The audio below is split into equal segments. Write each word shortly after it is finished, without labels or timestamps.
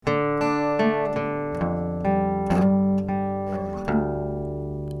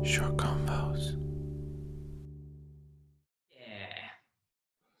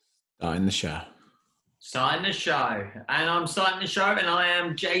the show. Starting the show. And I'm starting the show, and I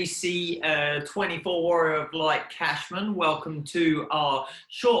am JC 24 Warrior of Light Cashman. Welcome to our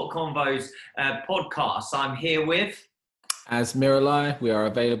Short Convos podcast. I'm here with... As Miralai. We are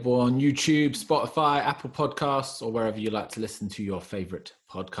available on YouTube, Spotify, Apple Podcasts, or wherever you like to listen to your favorite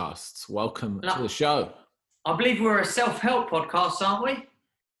podcasts. Welcome to the show. I believe we're a self-help podcast, aren't we?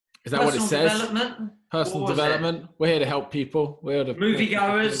 Is that what it says? Personal development. We're here to help people. We're here to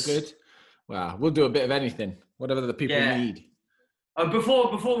moviegoers. Good. Well, we'll do a bit of anything, whatever the people need.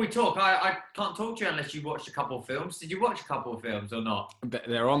 Before we talk, I can't talk to you unless you watched a couple of films. Did you watch a couple of films or not?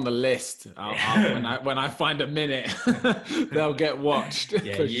 They're on the list. When I find a minute, they'll get watched.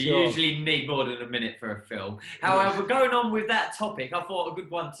 Yeah, usually need more than a minute for a film. However, going on with that topic, I thought a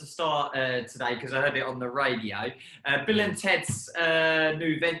good one to start today because I heard it on the radio. Bill and Ted's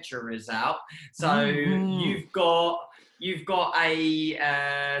new venture is out. So You've got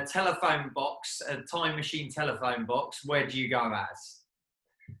a telephone box, a time machine telephone box. Where do you go as?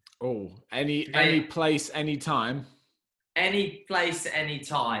 Oh, any place, any time. Any place, any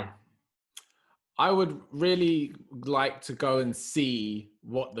time. I would really like to go and see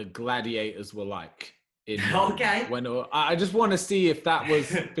what the gladiators were like. I just want to see if that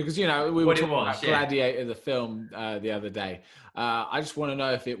was, because, we were talking about Gladiator, the film, the other day. I just want to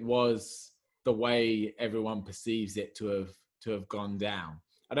know if it was the way everyone perceives it to have gone down.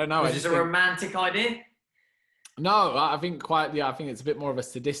 I don't know. Is it a romantic idea? No, I think I think it's a bit more of a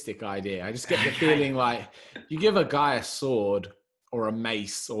sadistic idea. I just get the feeling like you give a guy a sword or a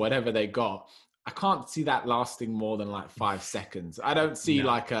mace or whatever they got, I can't see that lasting more than like 5 seconds. I don't see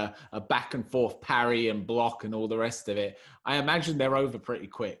like a back and forth parry and block and all the rest of it. I imagine they're over pretty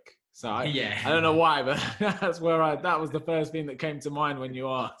quick. So I don't know why, but that was the first thing that came to mind when you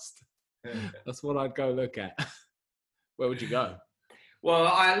asked. That's what I'd go look at. Where would you go? Well,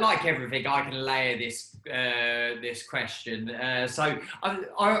 I like everything. I can layer this question. So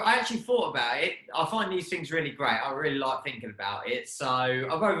I actually thought about it. I find these things really great. I really like thinking about it. So I've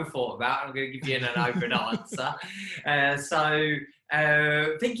overthought about it. I'm going to give you an open answer.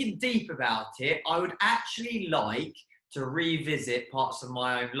 Thinking deep about it, I would actually like to revisit parts of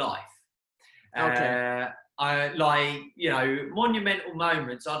my own life. Okay. Monumental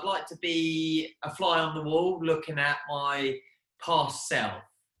moments. I'd like to be a fly on the wall looking at my past self,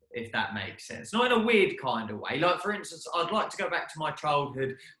 if that makes sense. Not in a weird kind of way. Like, for instance, I'd like to go back to my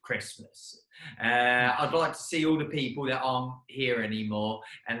childhood Christmas. I'd like to see all the people that aren't here anymore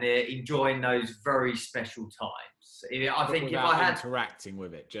and they're enjoying those very special times. I think if I had... interacting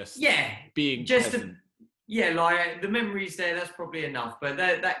with it, being present. The memories there, that's probably enough, but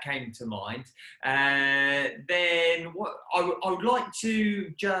that came to mind. Then what I would like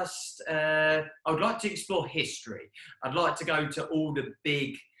to explore history. I'd like to go to all the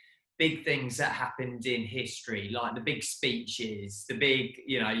big things that happened in history, like the big speeches, the big,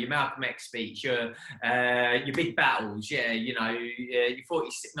 your Malcolm X speech, your big battles, your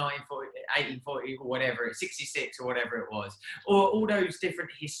 1840 or whatever, 66 or whatever it was, or all those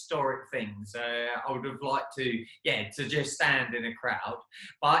different historic things. I would have liked to just stand in a crowd.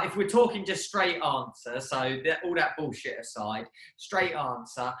 But if we're talking just straight answer, so all that bullshit aside, straight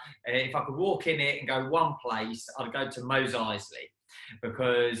answer, if I could walk in it and go one place, I'd go to Mos Eisley.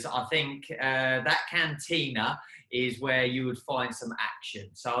 Because I think that cantina is where you would find some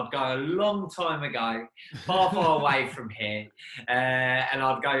action. So I'd go a long time ago, far away from here, and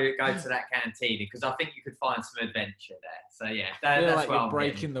I'd go to that cantina because I think you could find some adventure there. So that's like you're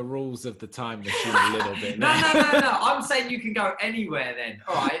breaking the rules of the time machine a little bit. No. I'm saying you can go anywhere then.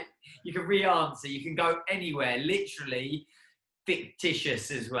 All right, you can re-answer. You can go anywhere, literally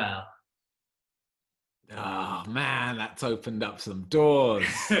fictitious as well. Oh man, that's opened up some doors.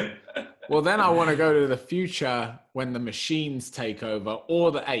 Well, then I want to go to the future when the machines take over,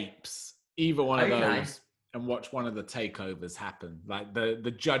 or the apes, either one of those, and watch one of the takeovers happen. Like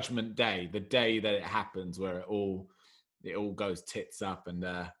the Judgment Day, the day that it happens, where it all goes tits up and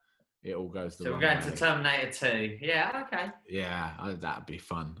it all goes the wrong way. So we're going to Terminator 2. Yeah, okay. Yeah, that'd be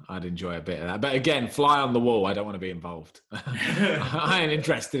fun. I'd enjoy a bit of that. But again, fly on the wall. I don't want to be involved. I ain't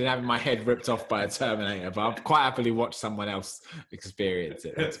interested in having my head ripped off by a Terminator, but I'll quite happily watch someone else experience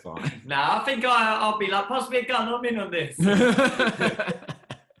it. That's fine. No, I think I'll be like, pass me a gun. I'm in on this.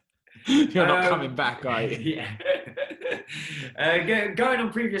 You're not coming back, are you? Yeah. Going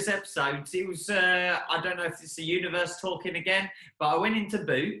on previous episodes, it was, I don't know if it's the universe talking again, but I went into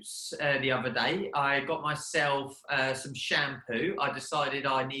Boots the other day. I got myself some shampoo. I decided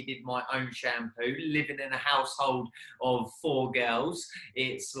I needed my own shampoo. Living in a household of 4 girls,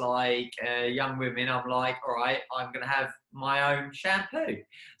 it's like young women. I'm like, all right, I'm going to have my own shampoo.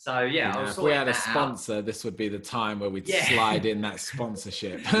 So yeah, I was if we had a sorting that out. sponsor, this would be the time where we'd slide in that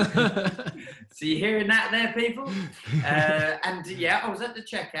sponsorship. So you're hearing that there, people? And yeah, I was at the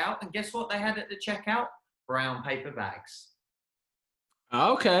checkout, and guess what they had at the checkout? Brown paper bags.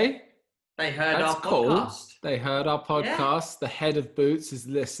 Okay. They heard That's our cool. podcast. They heard our podcast. The head of Boots is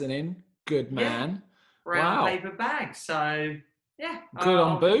listening. Good man. Brown paper bags. So yeah, good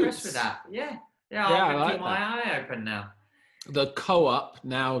on Boots. Impressed with that. Yeah, I'm going to keep my eye open now. The Co-op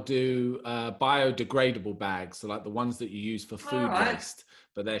now do biodegradable bags, so like the ones that you use for food waste,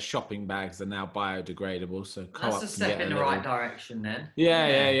 but their shopping bags are now biodegradable. So Co-op that's a step in the right direction then.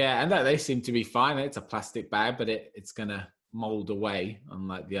 Yeah, and they seem to be fine. It's a plastic bag, but it's gonna mold away,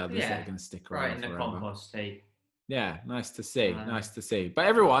 unlike the others that are gonna stick around right in the compost heap. Yeah, nice to see. Nice to see. But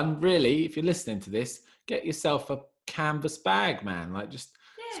everyone, really, if you're listening to this, get yourself a canvas bag, man. Like just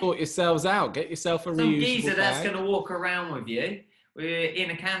sort yourselves out. Get yourself a reusable bag. Some geezer that's going to walk around with you. We're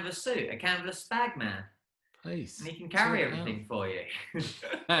in a canvas suit, a canvas bag man. Please. And he can carry everything for you.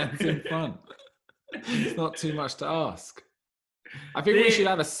 It's in front. It's not too much to ask. I think we should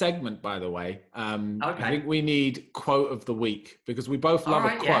have a segment, by the way. I think we need quote of the week because we both love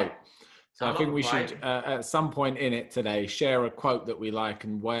a quote. Yeah. So I think we should, at some point in it today, share a quote that we like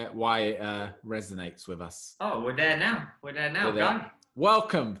and why it resonates with us. Oh, we're there now. Go.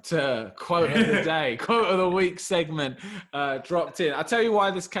 Welcome to Quote of the Day, Quote of the Week segment dropped in. I'll tell you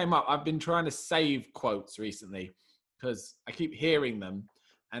why this came up. I've been trying to save quotes recently because I keep hearing them.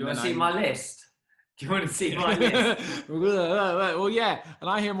 And do you want to see my list? Do you want to see my list? Well, yeah. And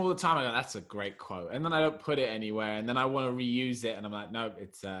I hear them all the time. I go, that's a great quote. And then I don't put it anywhere. And then I want to reuse it. And I'm like, no,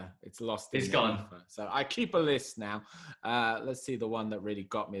 it's lost. It's gone. So I keep a list now. Let's see the one that really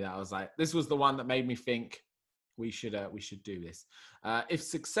got me that I was like, this was the one that made me think we should do this. If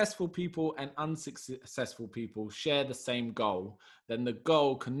successful people and unsuccessful people share the same goal, then the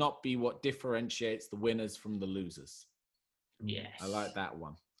goal cannot be what differentiates the winners from the losers. Yes. I like that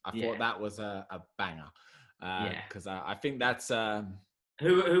one. I thought that was a banger because I think that's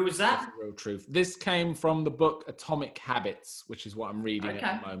who was that? That's the real truth. This came from the book Atomic Habits, which is what I'm reading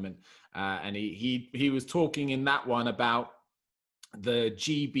at the moment. And he was talking in that one about the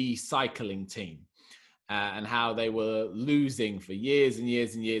GB cycling team and how they were losing for years and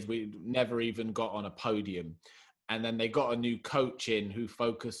years and years. We never even got on a podium. And then they got a new coach in who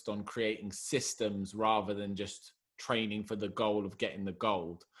focused on creating systems rather than just training for the goal of getting the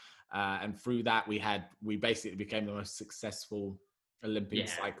gold. And through that, we basically became the most successful Olympic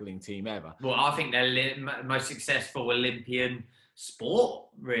cycling team ever. Well, I think they're the most successful Olympian sport,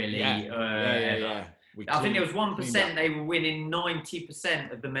 really. Yeah. I think it was 1%. They were winning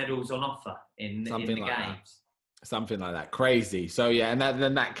 90% of the medals on offer in the games. Something like that. Crazy. So yeah, and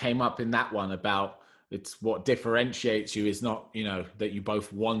then that came up in that one about it's what differentiates you is not, that you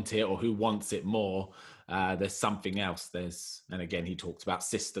both want it or who wants it more. There's something else. And again, he talked about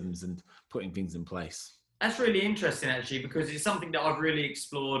systems and putting things in place. That's really interesting, actually, because it's something that I've really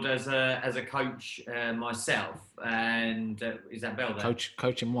explored as a coach myself. And is that Bell there?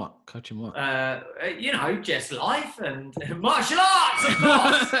 Coaching what? Just life and martial arts, of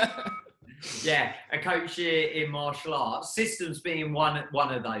course. Yeah, a coach in martial arts, systems being one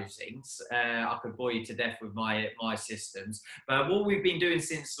of those things. I could bore you to death with my systems, but what we've been doing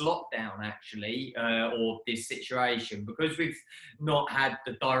since lockdown, actually, or this situation, because we've not had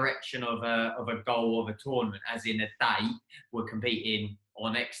the direction of a goal of a tournament, as in a date we're competing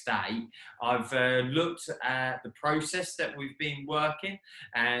on X day, I've looked at the process that we've been working,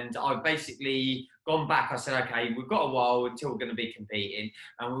 and I've basically gone back. I said, okay, we've got a while until we're going to be competing,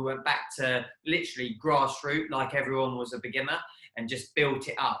 and we went back to literally grassroots, like everyone was a beginner, and just built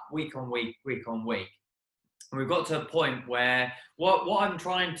it up week on week. And we've got to a point where what I'm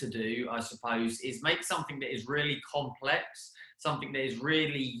trying to do, I suppose, is make something that is really complex, something that is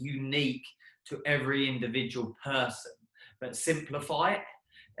really unique to every individual person, but simplify it.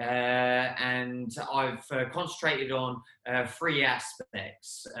 And I've concentrated on 3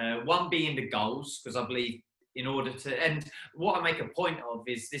 aspects. One being the goals, because I believe in order to, and what I make a point of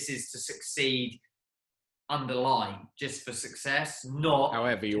is this is to succeed underlying, just for success, not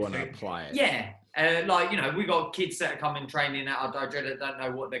however you want to apply it. Yeah. We've got kids that are coming training at our dojo that don't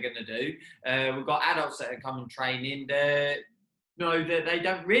know what they're going to do. We've got adults that are coming training that know that they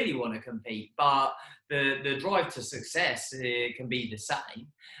don't really want to compete, but the drive to success can be the same,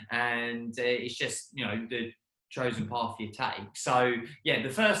 and it's just the chosen path you take. So yeah, the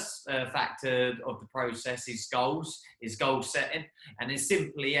first factor of the process is goals, is goal setting, and as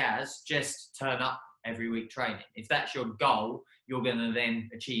simply as just turn up every week training. If that's your goal, you're going to then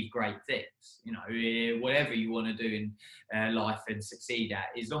achieve great things. You know, whatever you want to do in life and succeed at,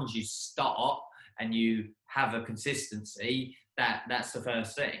 as long as you start and you have a consistency, that's the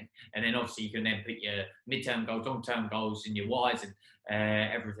first thing. And then obviously you can then put your midterm goals, long-term goals, and your whys and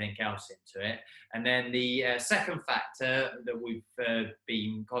everything else into it. And then the second factor that we've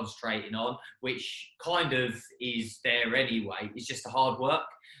been concentrating on, which kind of is there anyway, is just the hard work.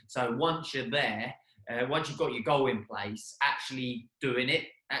 So once you're there, once you've got your goal in place, actually doing it,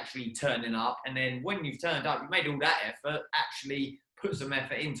 actually turning up, and then when you've turned up, you've made all that effort, actually put some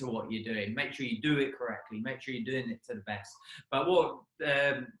effort into what you're doing. Make sure you do it correctly. Make sure you're doing it to the best. But what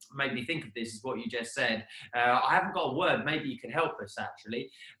made me think of this is what you just said. I haven't got a word. Maybe you can help us, actually.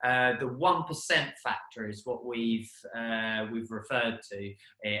 The 1% factor is what we've referred to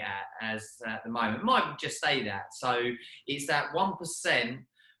it as at the moment. Might just say that. So it's that 1%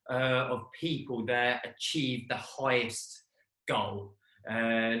 of people that achieve the highest goal.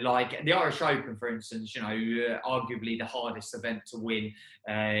 Like the Irish Open, for instance, you know, arguably the hardest event to win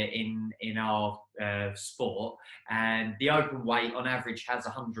in our sport, and the open weight on average has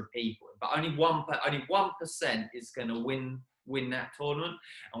 100 people, but only 1% is going to win that tournament.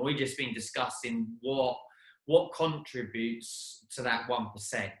 And we've just been discussing what contributes to that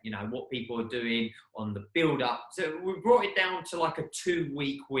 1%, you know, what people are doing on the build up. So we brought it down to like a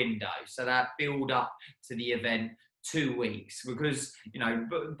 2-week window. So that build up to the event, 2 weeks, because, you know,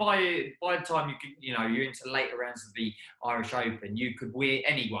 by the time you're into later rounds of the Irish Open, you could win,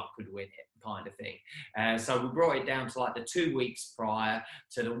 anyone could win it, kind of thing. So we brought it down to like the 2 weeks prior,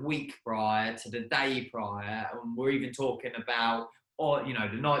 to the week prior, to the day prior, and we're even talking about, or, you know,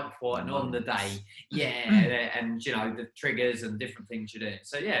 the night before and on the day. And, you know, the triggers and different things you're doing.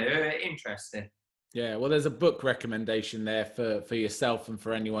 So yeah, interesting. Yeah, well, there's a book recommendation there for yourself and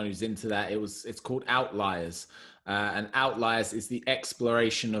for anyone who's into that. It's called Outliers. And Outliers is the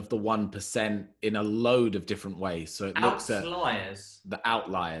exploration of the 1% in a load of different ways. So it looks at the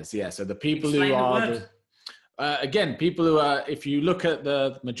outliers. Yeah. So the people Explain who are the again, people who are, if you look at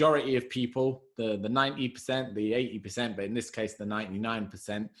the majority of people, the 90%, the 80%, but in this case, the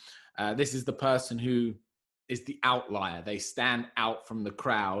 99%, this is the person who is the outlier. They stand out from the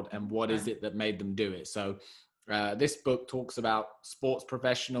crowd, and what is it that made them do it? So this book talks about sports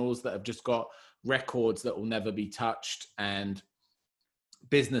professionals that have just got records that will never be touched, and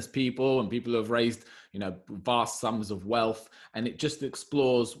business people and people who have raised, you know, vast sums of wealth. And it just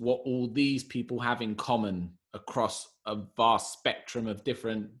explores what all these people have in common across a vast spectrum of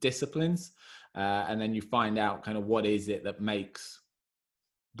different disciplines. And then you find out kind of what is it that makes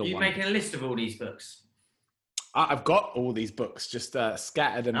the Are you making a list of all these books? I've got all these books just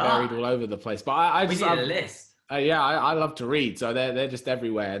scattered and buried all over the place. But I just need a list. I love to read, so they're just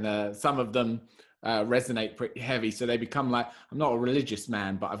everywhere, and some of them resonate pretty heavy. So they become like, I'm not a religious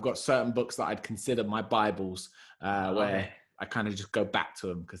man, but I've got certain books that I'd consider my Bibles, where I kind of just go back to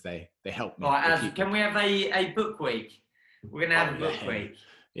them because they help me. Right, can we have a book week? We're gonna have a book week.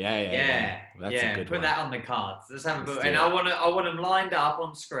 Yeah. That's a good Put one. that on the cards. Let's have a book, and I want them lined up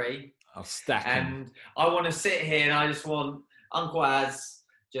on screen. I'll stack them. And I want to sit here, and I just want Uncle Az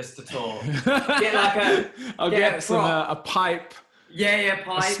just to talk. Get like I'll get some a pipe. Yeah,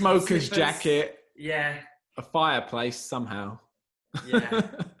 pipe. A smoker's jacket. Yeah. A fireplace somehow. Yeah.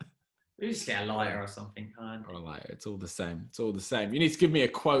 We just get a lighter or something. Or a lighter. It's all the same. It's all the same. You need to give me a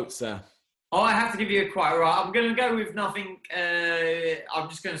quote, sir. Oh, I have to give you a quote. Right, I'm going to go with nothing. I'm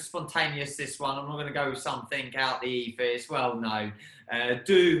just going to spontaneous this one. I'm not going to go with something out the ether. It's well known.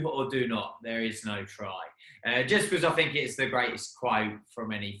 Do or do not. There is no try. Just because I think it's the greatest quote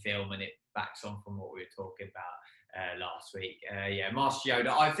from any film, and it backs on from what we were talking about last week. Master Yoda.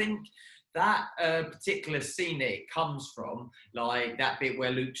 I think that particular scene that it comes from, like that bit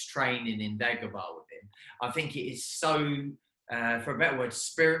where Luke's training in Dagobah with him, I think it is so, for a better word,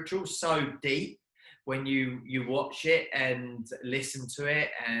 spiritual, so deep when you watch it and listen to it.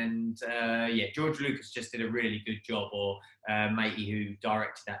 And George Lucas just did a really good job, or matey who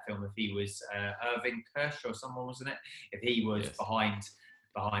directed that film, if he was Irving Kirsch or someone, wasn't it? If he was behind,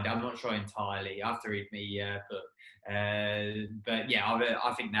 I'm not sure entirely. I have to read me book. But yeah,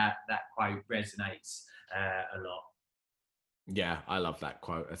 I think that quote resonates a lot. Yeah, I love that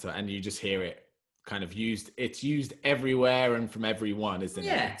quote. And you just hear it kind of used. It's used everywhere and from everyone, isn't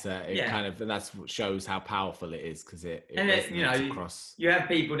it? Kind of, and that's what shows how powerful it is, because it resonates across. You have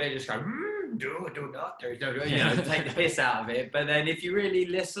people that just go, do not, take the piss out of it. But then if you really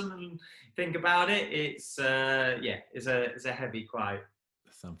listen and think about it, it's a heavy quote.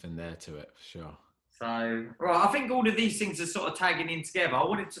 Something there to it, for sure. So, right, I think all of these things are sort of tagging in together. I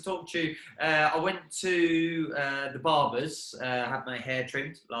wanted to talk to you. I went to the barbers, had my hair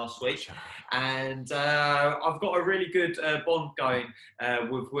trimmed last week, and I've got a really good bond going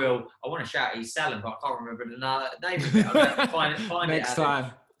with Will. I want to shout his salon, but I can't remember the name of it. I'll have to find Next it.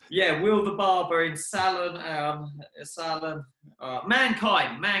 time. Yeah, Will the Barber in Salon,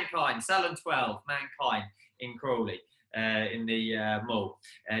 Mankind, Salon 12, Mankind in Crawley. In the mall.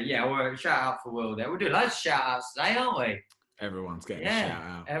 Yeah, well, shout out for Will there. We'll do loads of shout outs today, aren't we? Everyone's getting a shout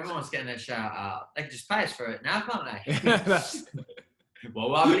out. Everyone's getting a shout out. They can just pay us for it now, can't they?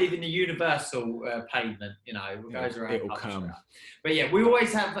 Well, I believe in the universal payment, you know, it goes around. It'll come. Around. But yeah, we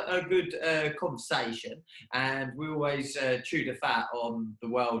always have a good conversation, and we always chew the fat on the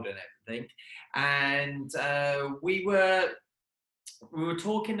world and everything. And we were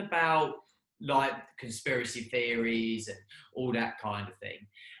talking about like conspiracy theories and all that kind of thing.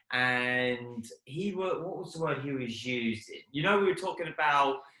 And what was the word he was using? You know, we were talking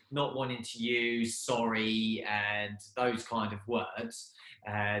about not wanting to use sorry and those kind of words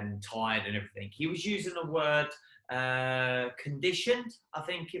and tired and everything. He was using a word conditioned, I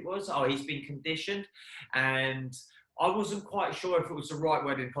think it was. Oh, he's been conditioned. And I wasn't quite sure if it was the right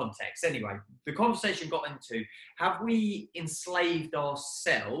word in context. Anyway, the conversation got into, have we enslaved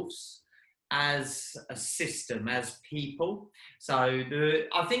ourselves as a system, as people? So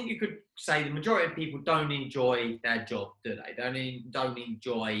I think you could say the majority of people don't enjoy their job, do they? Don't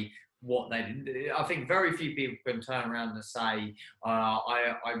enjoy what they do. I think very few people can turn around and say,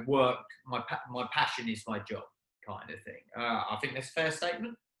 I work, my passion is my job, kind of thing. I think that's a fair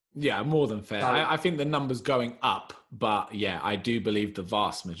statement. Yeah, more than fair. I think the number's going up, but yeah, I do believe the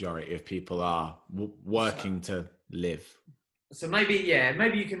vast majority of people are working to live. So maybe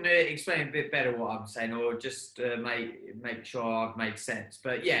you can explain a bit better what I'm saying, or just make sure I've made sense.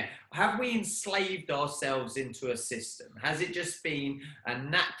 But yeah, have we enslaved ourselves into a system? Has it just been a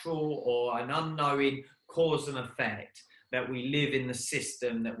natural or an unknowing cause and effect that we live in the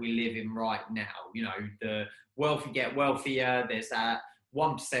system that we live in right now? You know, the wealthy get wealthier, there's that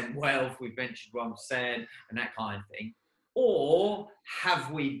 1% wealth, we've mentioned 1%, and that kind of thing. Or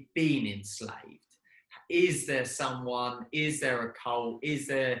have we been enslaved? Is there a cult, is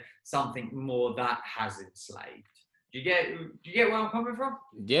there something more that has enslaved? Do you get where I'm coming from?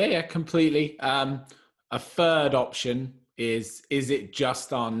 Yeah, completely. A third option is it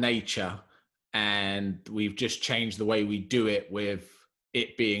just our nature and we've just changed the way we do it, with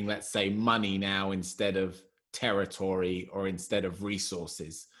it being, let's say, money now instead of territory or instead of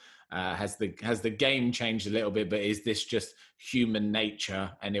resources? Has the game changed a little bit, but is this just human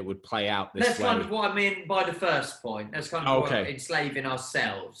nature and it would play out this way? That's kind of what I mean by the first point. That's kind of what enslaving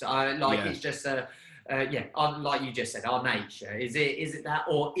ourselves. It's just like you just said, our nature. Is it that,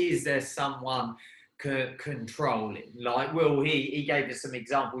 or is there someone controlling? Like, Will, he gave us some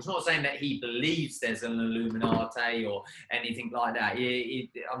examples. Not saying that he believes there's an Illuminati or anything like that.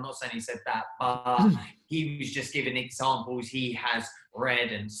 I'm not saying he said that, but he was just giving examples he has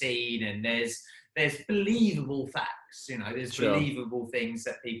read and seen, and there's believable facts. You know, there's believable things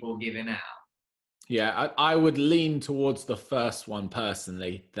that people are giving out. Yeah, I would lean towards the first one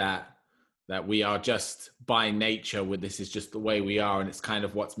personally, that we are just by nature, this is just the way we are, and it's kind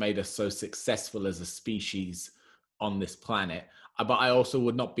of what's made us so successful as a species on this planet. But I also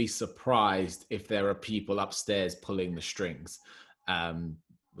would not be surprised if there are people upstairs pulling the strings,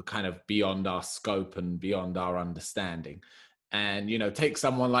 kind of beyond our scope and beyond our understanding. And, you know, take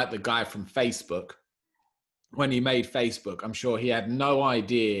someone like the guy from Facebook. When he made Facebook, I'm sure he had no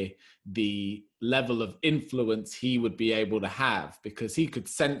idea the level of influence he would be able to have, because he could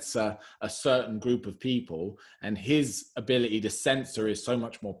censor a certain group of people, and his ability to censor is so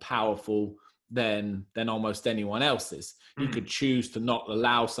much more powerful than almost anyone else's. He could choose to not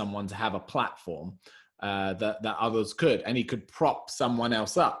allow someone to have a platform that others could, and he could prop someone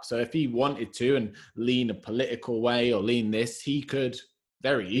else up. So if he wanted to and lean a political way or lean this, he could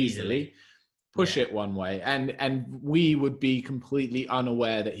very easily push it one way, and we would be completely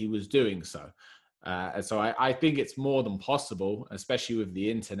unaware that he was doing so. And so I think it's more than possible, especially with the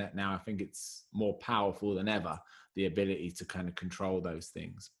internet now. I think it's more powerful than ever, the ability to kind of control those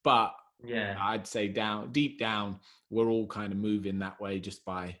things. But I'd say deep down, we're all kind of moving that way just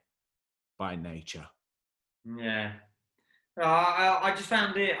by nature. Yeah. I just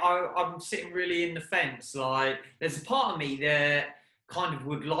found it, I'm sitting really in the fence. Like, there's a part of me that kind of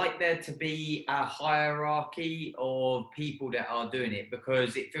would like there to be a hierarchy of people that are doing it,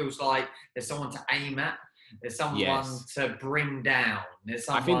 because it feels like there's someone to aim at, there's someone to bring down.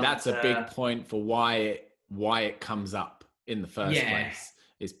 I think that's a big point for why it comes up in the first place.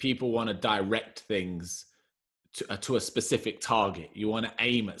 is people want to direct things to a specific target. You want to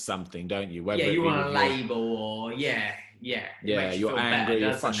aim at something, don't you? Whether you want a label or it makes you your feel anger, better,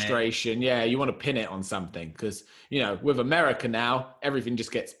 your frustration. Yeah, you want to pin it on something because, with America now, everything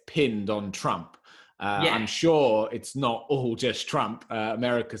just gets pinned on Trump. I'm sure it's not all just Trump.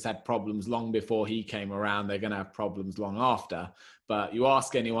 America's had problems long before he came around. They're going to have problems long after. But you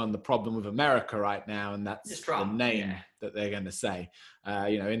ask anyone the problem with America right now, and that's the name that they're going to say.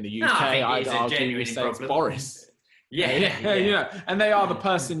 In the UK, I'd argue you say it's Boris. And they are the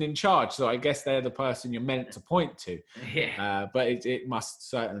person in charge. So I guess they're the person you're meant to point to. But it must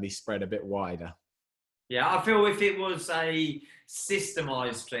certainly spread a bit wider. Yeah, I feel if it was a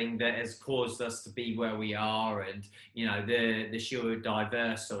systemized thing that has caused us to be where we are, and the sheer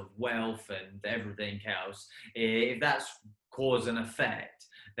diverse of wealth and everything else, if that's cause and effect,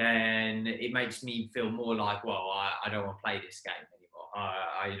 then it makes me feel more like, well, I don't want to play this game anymore.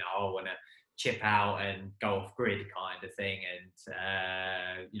 I want to chip out and go off grid kind of thing,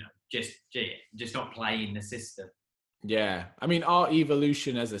 and just not play in the system. Yeah, I mean, our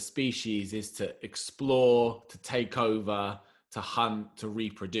evolution as a species is to explore, to take over, to hunt, to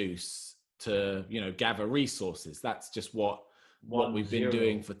reproduce, to gather resources. That's just what we've been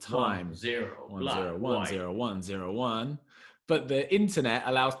doing for time. 1 0 1 0 1 0 1 0 1. But the internet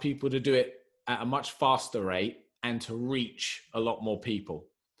allows people to do it at a much faster rate and to reach a lot more people.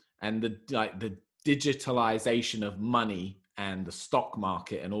 And the digitalization of money and the stock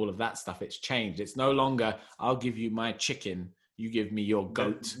market and all of that stuff, it's changed. It's no longer, I'll give you my chicken, you give me your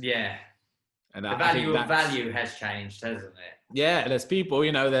goat. And the value has changed, hasn't it? Yeah, there's people,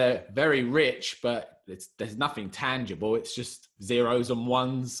 they're very rich, but there's nothing tangible. It's just zeros and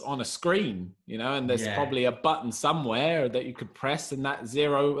ones on a screen, and there's probably a button somewhere that you could press, and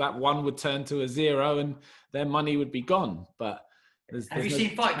that one would turn to a zero and their money would be gone. But have you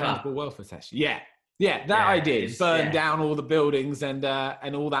seen Fight Club? Wealth attached. Yeah, that I did. Burn down all the buildings and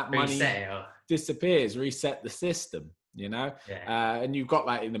all that money disappears. Reset the system, and you've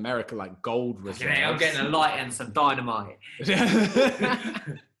got in America gold reserves. I'm getting a light and some dynamite.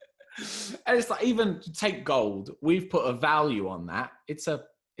 And it's even take gold. We've put a value on that. It's a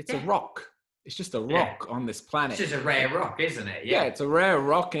rock. It's just a rock on this planet. It's just a rare rock, isn't it? Yeah, it's a rare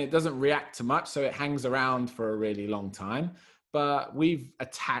rock and it doesn't react to much, so it hangs around for a really long time. But we've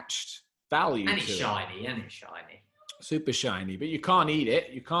attached value to it. And it's shiny. Super shiny, but you can't eat it.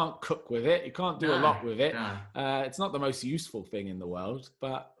 You can't cook with it. You can't do a lot with it. No. It's not the most useful thing in the world,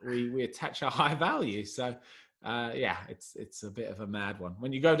 but we attach a high value. So it's a bit of a mad one.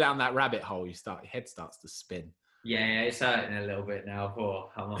 When you go down that rabbit hole, your head starts to spin. Yeah, it's hurting a little bit now.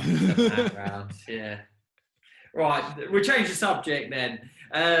 I'm on that round. Yeah. Right, we'll change the subject then.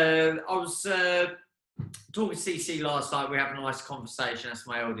 I was talking to CC last night. We had a nice conversation. That's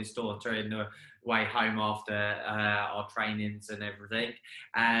my oldest daughter in the way home after our trainings and everything.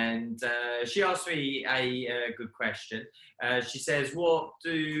 And she asked me a good question. She says,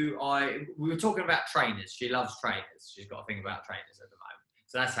 we were talking about trainers. She loves trainers. She's got a thing about trainers at the moment.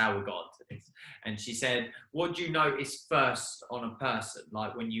 So that's how we got onto this. And she said, what do you notice first on a person?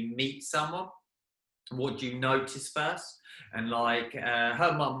 Like when you meet someone, what do you notice first? And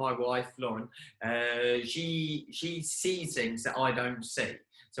her mum, my wife, Lauren, she sees things that I don't see.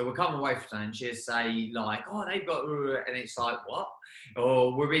 So we'll come away from something and she'll say oh, they've got, and it's like, what?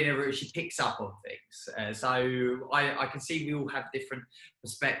 Or we're in a room, she picks up on things. So I can see we all have different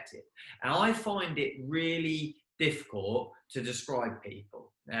perspective. And I find it really difficult to describe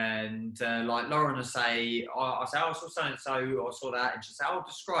people. And Lauren will say, I say, I saw so-and-so, I saw that, and she'll say, I'll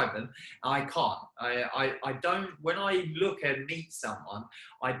describe them. I can't. I don't, when I look and meet someone,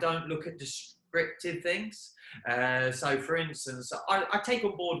 I don't look at descriptive things. So for instance, I take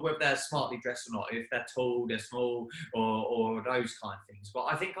on board whether they're smartly dressed or not, if they're tall, they're small, or those kind of things. But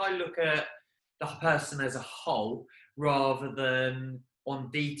I think I look at the person as a whole rather than on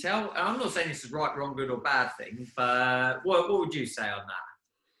detail. And I'm not saying this is right, wrong, good or bad thing, but what would you say on that?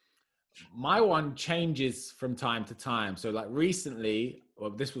 My one changes from time to time. So recently,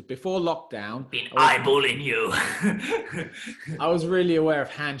 this was before lockdown. Been eyeballing you. I was really aware of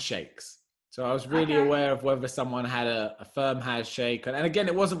handshakes. So I was really aware of whether someone had a firm handshake. And again,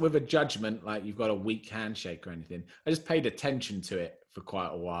 it wasn't with a judgment, like you've got a weak handshake or anything. I just paid attention to it for quite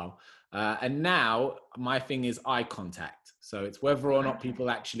a while. And now my thing is eye contact. So it's whether or not people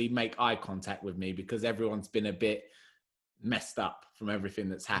actually make eye contact with me, because everyone's been a bit messed up from everything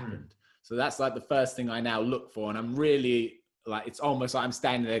that's happened. So that's the first thing I now look for. And I'm really it's almost like I'm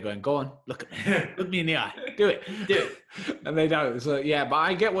standing there going, go on, look at me, look me in the eye, do it. And they don't. So yeah, but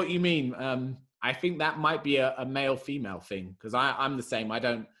I get what you mean. I think that might be a male-female thing, because I'm the same. I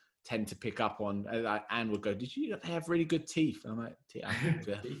don't tend to pick up on, Anne would go, did you have really good teeth? And I'm like, I have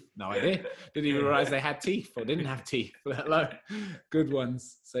no idea. Didn't even realize they had teeth or didn't have teeth, let alone good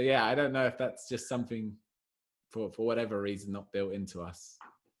ones. So yeah, I don't know if that's just something for whatever reason not built into us.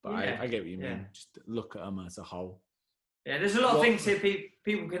 But I get what you mean. Just look at them as a whole. Yeah, there's a lot of things here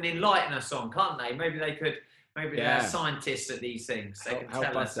people can enlighten us on, can't they? Maybe they're scientists at these things. They can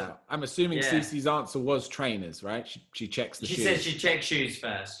tell us out. I'm assuming Cece's answer was trainers, right? She checks the shoes. She says she checks shoes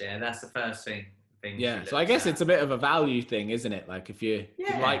first. Yeah, that's the first thing. Yeah, so I guess it's a bit of a value thing, isn't it? Like if you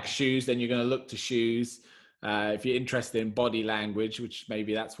like shoes, then you're going to look to shoes. If you're interested in body language, which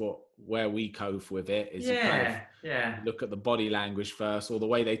maybe that's where we cope with it, is you look at the body language first, or the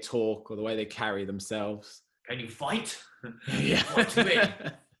way they talk, or the way they carry themselves. Can you fight? Yeah. What's it?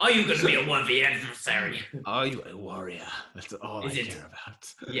 Are you going to be a worthy adversary? Are you a warrior? That's all I care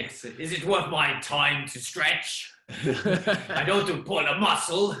about. Yes. Is it worth my time to stretch? I don't want to pull a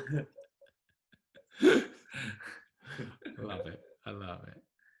muscle. I love it.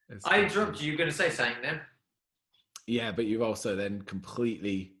 I interrupted you. You're going to say something then? Yeah, but you've also then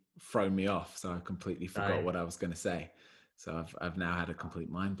completely thrown me off. So I completely forgot what I was going to say. So I've now had a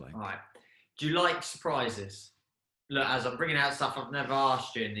complete mind blank. All right. Do you like surprises? Look, as I'm bringing out stuff I've never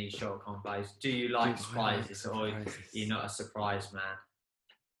asked you in these short combos, do you like surprises, or you're not a surprise man?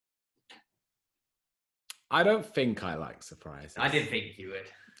 I don't think I like surprises. I didn't think you would.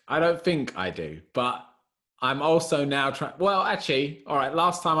 I don't think I do, but I'm also now trying. Well, actually, all right.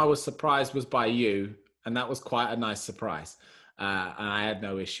 Last time I was surprised was by you, and that was quite a nice surprise, and I had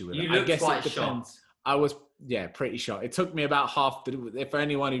no issue with it. I guess quite shocked. I was, pretty shocked. It took me about for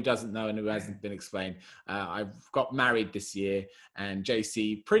anyone who doesn't know and who hasn't been explained, I got married this year, and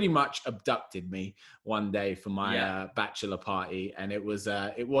JC pretty much abducted me one day for my bachelor party, and it was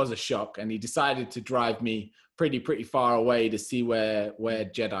a shock. And he decided to drive me pretty far away to see where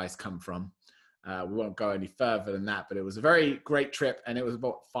Jedis come from. We won't go any further than that, but it was a very great trip, and it was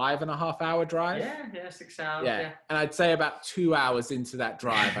about 5.5 hour drive. Yeah, 6 hours. Yeah, and I'd say about 2 hours into that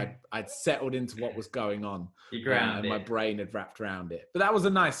drive, I'd settled into what was going on. And my brain had wrapped around it. But that was a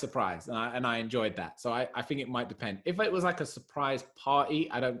nice surprise, and I enjoyed that. So I think it might depend. If it was like a surprise party,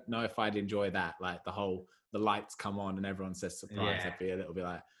 I don't know if I'd enjoy that. Like the lights come on and everyone says surprise. I'd be a little bit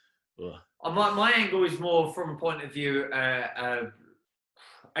like, ugh. My angle is more from a point of view.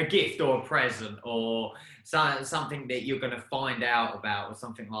 A gift or a present or something that you're going to find out about or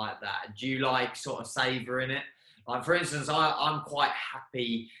something like that. Do you like sort of savouring it? Like, for instance, I'm quite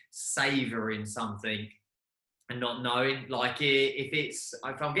happy savouring something and not knowing. Like, if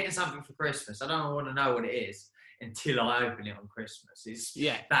I'm getting something for Christmas, I don't want to know what it is until I open it on Christmas.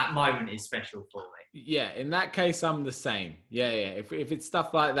 That moment is special for me. Yeah, in that case, I'm the same. Yeah. If it's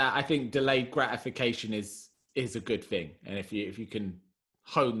stuff like that, I think delayed gratification is a good thing. And if you can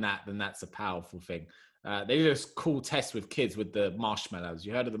hone that, then that's a powerful thing. They do this cool test with kids with the marshmallows.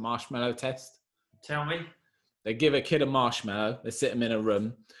 You heard of the marshmallow test? Tell me. They give a kid a marshmallow. They sit them in a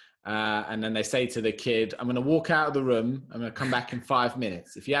room. And then they say to the kid, I'm going to walk out of the room. I'm going to come back in 5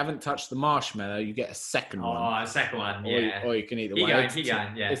 minutes. If you haven't touched the marshmallow, you get a second one. Oh, a second one, yeah. Or you can eat the one. Keep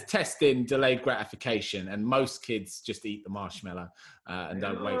going, yeah. It's testing delayed gratification, and most kids just eat the marshmallow and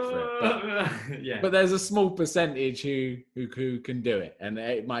don't wait for it. But there's a small percentage who can do it. And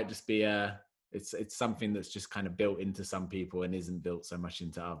it might just be it's something that's just kind of built into some people and isn't built so much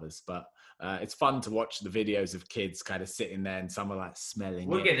into others. But it's fun to watch the videos of kids kind of sitting there and some are like smelling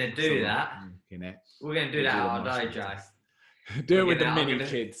We're going to do that. We're going to do that all day, Jay. Do it with the mini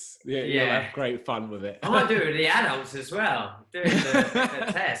kids. Yeah, you'll have great fun with it. I might do it with the adults as well. Do the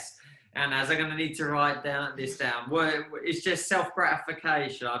test. And as I'm going to need to write this down. Well, it's just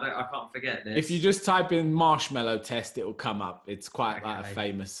self-gratification. I can't forget this. If you just type in marshmallow test, it will come up. It's quite like a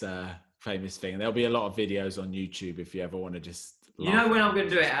famous thing. There'll be a lot of videos on YouTube if you ever want to just... You know when I'm going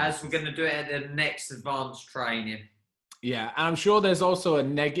to do it as? We're going to do it at the next advanced training. Yeah, and I'm sure there's also a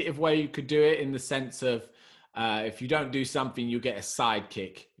negative way you could do it, in the sense of if you don't do something, you get a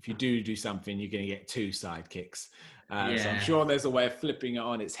sidekick. If you do something, you're going to get 2 sidekicks. So I'm sure there's a way of flipping it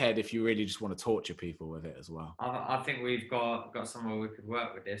on its head if you really just want to torture people with it as well. I think we've got somewhere we could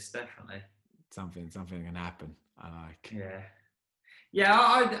work with this, definitely. Something can happen. I like. Yeah,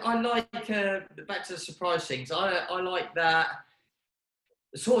 I like back to the surprise things. I like that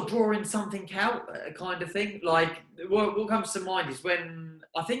sort of drawing something out kind of thing. Like what comes to mind is when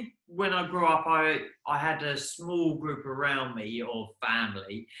I grew up, I had a small group around me of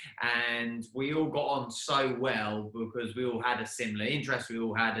family, and we all got on so well because we all had a similar interest. We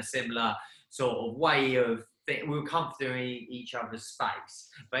all had a similar sort of way of we were comfortable in each other's space,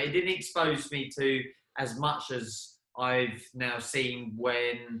 but it didn't expose me to as much as I've now seen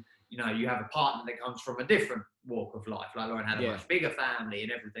when, you know, you have a partner that comes from a different walk of life. Like Lauren had a much bigger family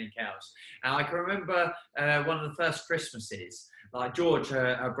and everything else. And I can remember one of the first Christmases, like George,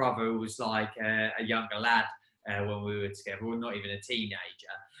 her brother, was like a younger lad when we were together, well, not even a teenager.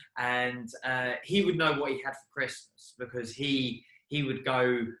 And he would know what he had for Christmas because he would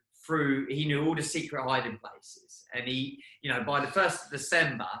go through, he knew all the secret hiding places. And he, you know, by the 1st of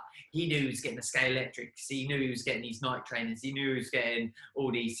December, he knew he was getting the Scalextrics. He knew he was getting these night trainers. He knew he was getting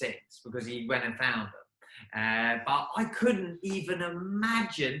all these things because he went and found them. But I couldn't even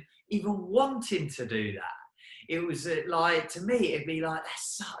imagine even wanting to do that. It was like, to me, it'd be like,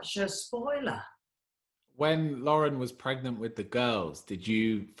 that's such a spoiler. When Lauren was pregnant with the girls, did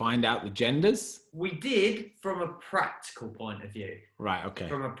you find out the genders? We did, from a practical point of view. Right, okay.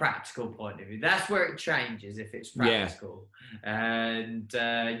 From a practical point of view. That's where it changes if it's practical. Yeah. And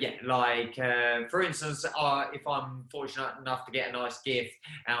for instance, if I'm fortunate enough to get a nice gift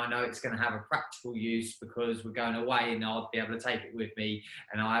and I know it's going to have a practical use because we're going away and I'll be able to take it with me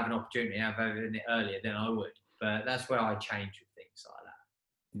and I have an opportunity to have it earlier, then I would. But that's where I change with things like that.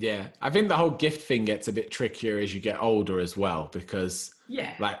 Yeah, I think the whole gift thing gets a bit trickier as you get older as well, because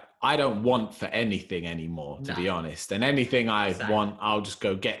like I don't want for anything anymore, to be honest. And anything I want, I'll just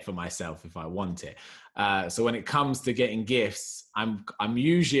go get for myself if I want it. So when it comes to getting gifts, I'm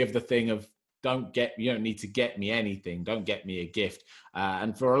usually of the thing of you don't need to get me anything. Don't get me a gift.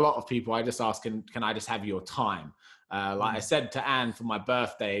 And for a lot of people, I just ask, can I just have your time? I said to Anne for my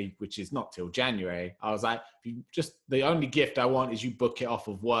birthday, which is not till January, I was like, the only gift I want is you book it off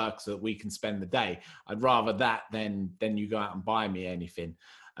of work so that we can spend the day. I'd rather that than you go out and buy me anything.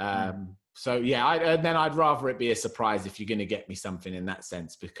 So yeah, then I'd rather it be a surprise if you're going to get me something in that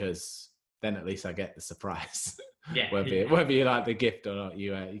sense, because then at least I get the surprise. Yeah. whether you like the gift or not,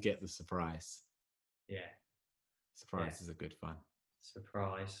 you get the surprise. Yeah. Surprise is a good fun.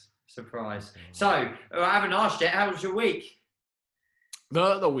 Surprise. So, I haven't asked yet, how was your week?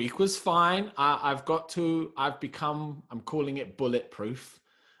 The week was fine. I'm calling it bulletproof.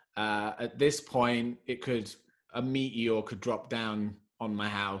 At this point, a meteor could drop down on my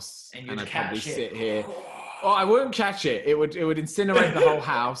house and I'd probably sit here. Oh, I wouldn't catch it. It would incinerate the whole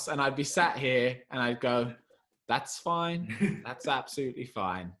house and I'd be sat here and I'd go, that's fine. That's absolutely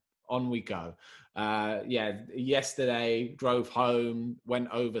fine. On we go. Yesterday drove home, went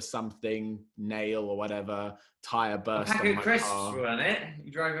over something, nail or whatever, tire burst on my crisps, car. Wasn't it?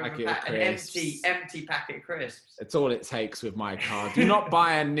 You drove over an empty packet of crisps. It's all it takes with my car. Do not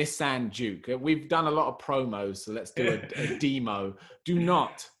buy a Nissan Juke. We've done a lot of promos, so let's do a demo. Do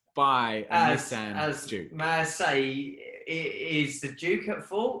not buy a Nissan Juke. May I say, is the Juke at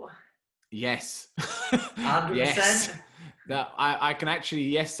fault? Yes. 100%? Yes. I can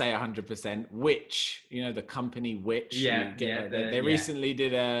actually say 100%. Which, the company Which. They recently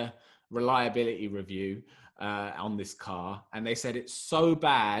did a reliability review on this car, and they said it's so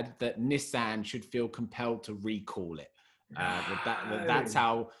bad that Nissan should feel compelled to recall it. That's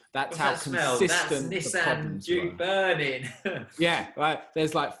how consistent that's the problems Nissan were. Burning. Yeah, right.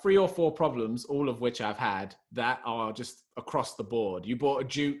 There's like 3 or 4 problems, all of which I've had that are just across the board. You bought a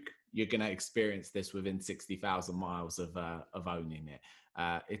Juke, you're going to experience this within 60,000 miles of owning it.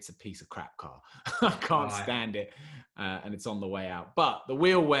 It's a piece of crap car. I can't stand it. And it's on the way out. But the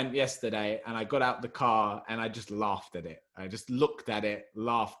wheel went yesterday and I got out the car and I just laughed at it. I just looked at it,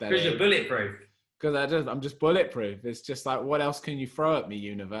 laughed at it. Because you're bulletproof. Because I'm just bulletproof. It's just like, what else can you throw at me,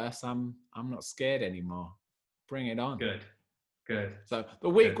 universe? I'm not scared anymore. Bring it on. Good. So the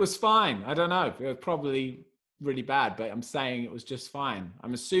week was fine. I don't know. It was probably really bad, but I'm saying it was just fine.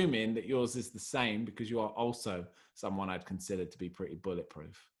 I'm assuming that yours is the same because you are also someone I'd consider to be pretty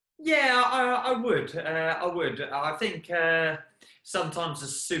bulletproof. Yeah, I would. I think sometimes a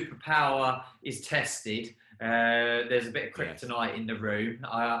superpower is tested. There's a bit of kryptonite in the room.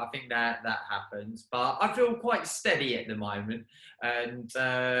 I think that happens, but I feel quite steady at the moment. And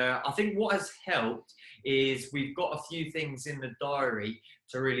I think what has helped is we've got a few things in the diary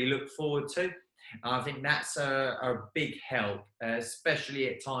to really look forward to. I think that's a big help, especially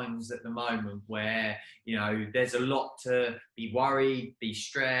at times at the moment where, there's a lot to be worried, be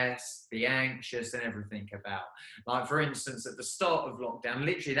stressed, be anxious and everything about. Like, for instance, at the start of lockdown,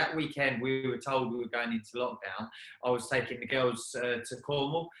 literally that weekend we were told we were going into lockdown. I was taking the girls to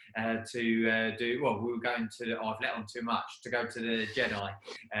Cornwall we were going to, I've let on too much, to go to the Jedi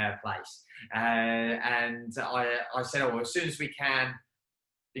place. And I said, as soon as we can,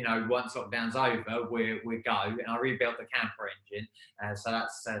 once lockdown's over, we go, and I rebuilt the camper engine, so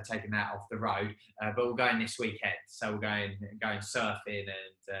that's taking that off the road. But we're going this weekend, so we're going surfing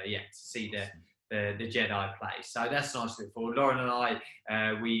and to see the Jedi place. So that's nice to look forward. Lauren and I,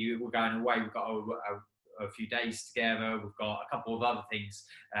 we're going away. We've got a few days together. We've got a couple of other things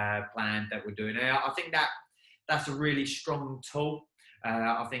planned that we're doing. I think that's a really strong tool.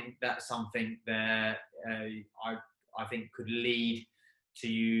 I think that's something that I think could lead to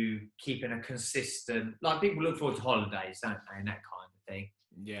you keeping a consistent, like people look forward to holidays, don't they, and that kind of thing.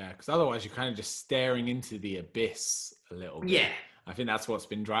 Yeah, because otherwise you're kind of just staring into the abyss a little bit. Yeah. I think that's what's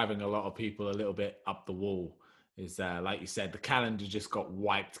been driving a lot of people a little bit up the wall is, like you said, the calendar just got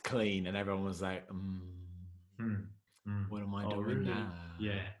wiped clean and everyone was like, what am I doing now?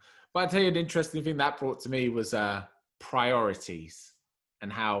 Yeah. But I'll tell you, an interesting thing that brought to me was priorities,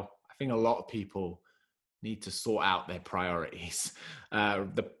 and how I think a lot of people need to sort out their priorities.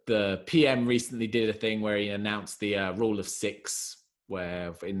 The PM recently did a thing where he announced the rule of 6,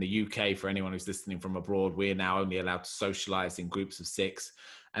 where in the UK, for anyone who's listening from abroad, we're now only allowed to socialize in groups of 6.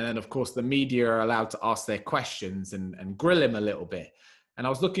 And then, of course, the media are allowed to ask their questions and grill him a little bit. And I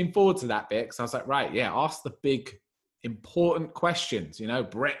was looking forward to that bit because I was like, right, yeah, ask the big, important questions.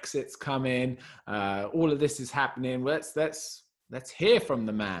 Brexit's coming, all of this is happening. Let's hear from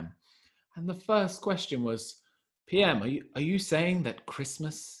the man. And the first question was, PM, are you saying that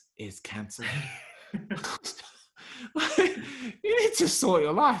Christmas is cancelled? You need to sort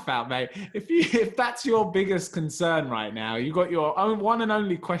your life out, mate. If that's your biggest concern right now, you got your own one and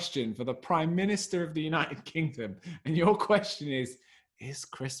only question for the Prime Minister of the United Kingdom, and your question is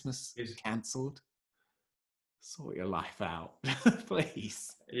Christmas cancelled? Sort your life out,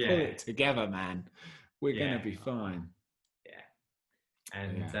 please. Yeah. Pull it together, man. We're gonna be fine.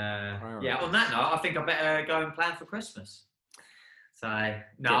 And on that note, I think I better go and plan for Christmas. So,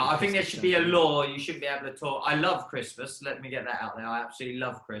 no, I think there should be a law. You shouldn't be able to talk. I love Christmas. Let me get that out there. I absolutely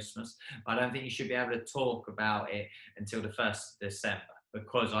love Christmas. But I don't think you should be able to talk about it until the 1st of December,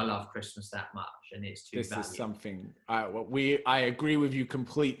 because I love Christmas that much and it's too valuable. This is something I agree with you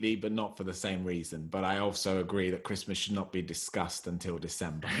completely, but not for the same reason. But I also agree that Christmas should not be discussed until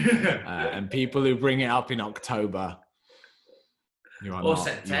December. And people who bring it up in October, or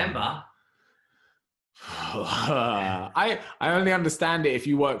September. I only understand it if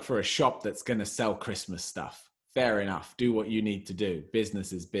you work for a shop that's going to sell Christmas stuff. Fair enough. Do what you need to do.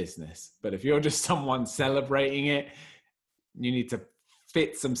 Business is business. But if you're just someone celebrating it, you need to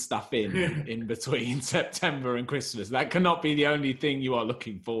fit some stuff in between September and Christmas. That cannot be the only thing you are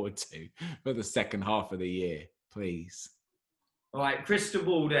looking forward to for the second half of the year, please. All right, crystal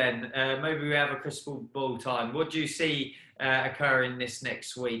ball then. Maybe we have a crystal ball time. What do you see occurring this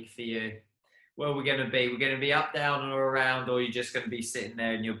next week for you? Where are we going to be? We're going to be up, down, or around, or are you just going to be sitting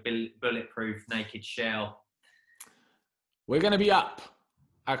there in your bulletproof naked shell? We're going to be up.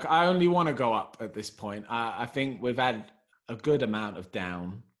 I only want to go up at this point. I think we've had a good amount of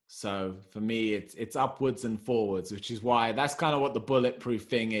down. So for me, it's upwards and forwards, which is why that's kind of what the bulletproof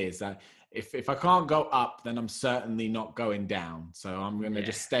thing is. If I can't go up, then I'm certainly not going down. So I'm going to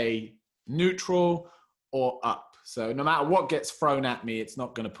just stay neutral or up. So no matter what gets thrown at me, it's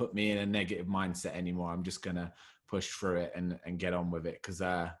not going to put me in a negative mindset anymore. I'm just going to push through it and get on with it, because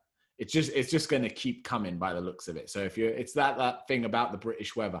it's just going to keep coming by the looks of it. So it's that thing about the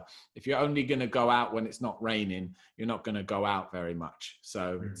British weather. If you're only going to go out when it's not raining, you're not going to go out very much.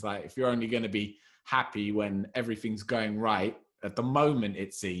 So it's like, if you're only going to be happy when everything's going right, at the moment,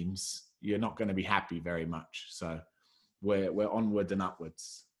 it seems, you're not going to be happy very much. So we're onward and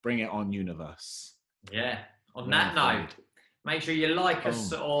upwards. Bring it on, universe. Yeah. On that note, make sure you like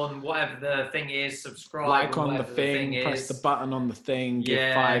us on whatever the thing is, subscribe. Like on the thing, press the button on the thing,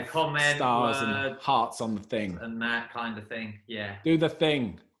 give 5 stars and hearts on the thing. And that kind of thing, Do the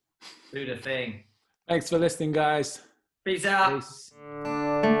thing. Do the thing. Thanks for listening, guys. Peace out. Peace.